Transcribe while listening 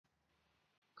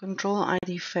Control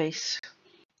ID Face.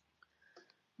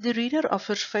 The reader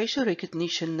offers facial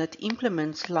recognition that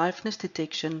implements liveness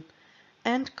detection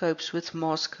and copes with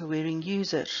mask-wearing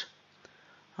users.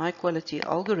 High-quality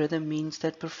algorithm means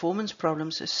that performance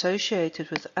problems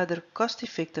associated with other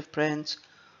cost-effective brands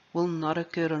will not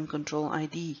occur on Control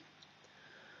ID.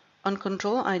 On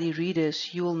Control ID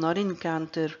readers, you will not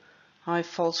encounter high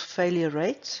false failure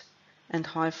rates and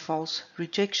high false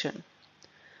rejection.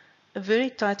 A very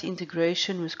tight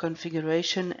integration with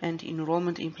configuration and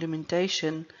enrollment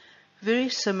implementation, very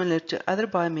similar to other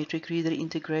biometric reader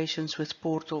integrations with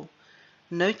Portal.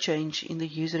 No change in the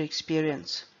user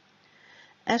experience.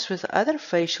 As with other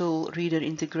facial reader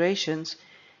integrations,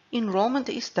 enrollment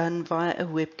is done via a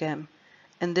webcam,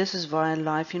 and this is via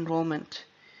live enrollment.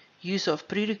 Use of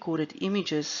pre-recorded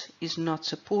images is not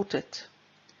supported.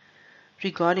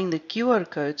 Regarding the QR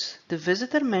codes, the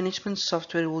visitor management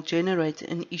software will generate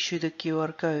and issue the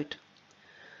QR code.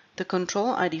 The Control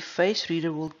ID face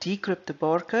reader will decrypt the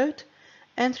barcode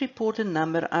and report a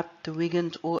number up the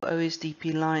Wiegand or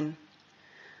OSDP line.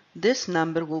 This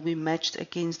number will be matched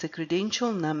against the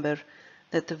credential number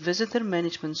that the visitor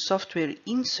management software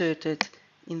inserted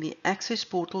in the Access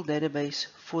Portal database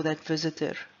for that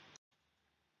visitor.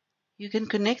 You can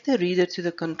connect the reader to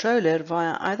the controller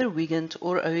via either Wiegand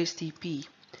or OSDP.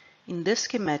 In this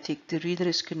schematic, the reader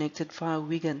is connected via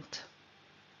Wiegand.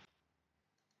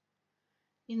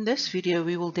 In this video,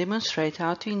 we will demonstrate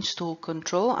how to install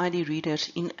Control ID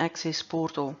readers in Access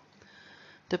Portal.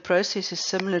 The process is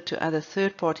similar to other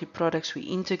third-party products we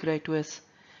integrate with,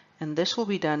 and this will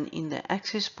be done in the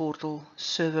Access Portal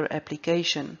server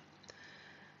application.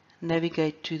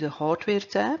 Navigate to the Hardware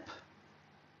tab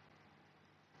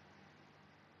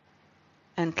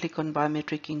and click on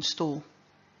Biometric Install.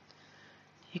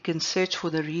 You can search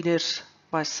for the readers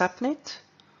by subnet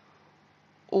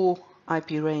or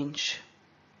IP range.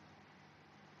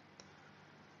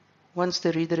 Once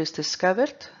the reader is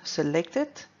discovered, select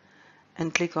it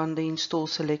and click on the Install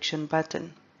Selection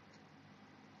button.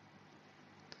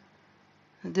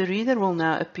 The reader will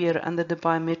now appear under the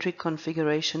Biometric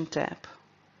Configuration tab.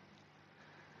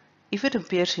 If it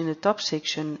appears in the top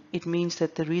section, it means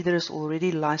that the reader is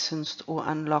already licensed or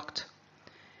unlocked.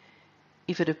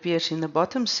 If it appears in the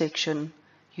bottom section,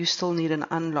 you still need an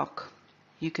unlock.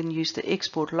 You can use the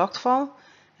export locked file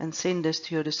and send this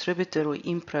to your distributor or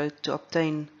Impro to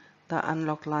obtain the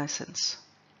unlock license.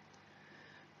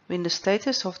 When the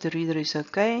status of the reader is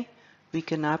OK, we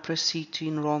can now proceed to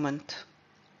enrollment.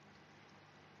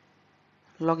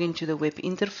 Log into the web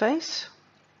interface.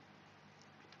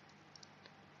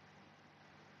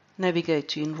 Navigate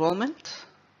to Enrollment,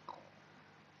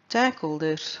 Tag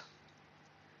Holders,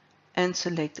 and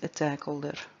select a tag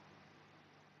holder.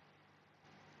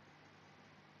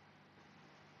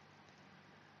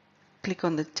 Click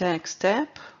on the Tags tab,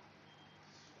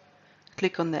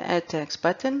 click on the Add Tags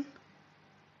button,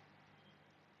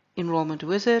 Enrollment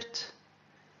Wizard,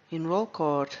 Enroll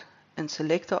Card, and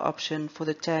select the option for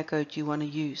the tag code you want to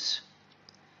use.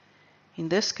 In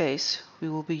this case, we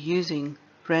will be using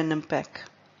Random Pack.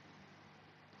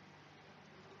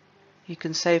 You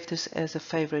can save this as a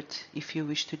favorite if you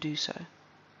wish to do so.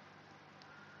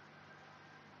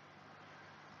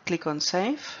 Click on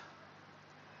Save.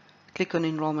 Click on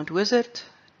Enrollment Wizard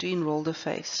to enroll the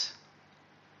face.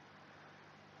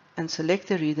 And select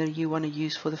the reader you want to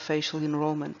use for the facial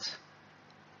enrollment.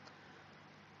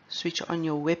 Switch on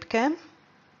your webcam.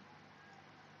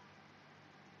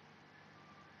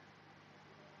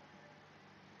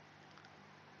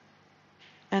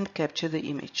 And capture the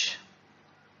image.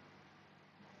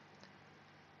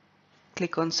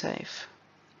 Click on Save.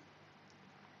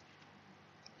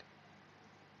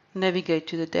 Navigate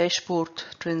to the dashboard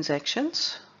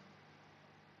Transactions.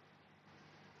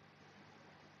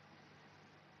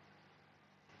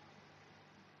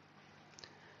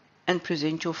 And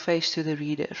present your face to the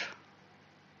reader.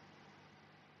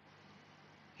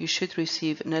 You should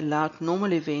receive an allowed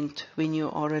normal event when you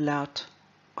are allowed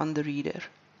on the reader.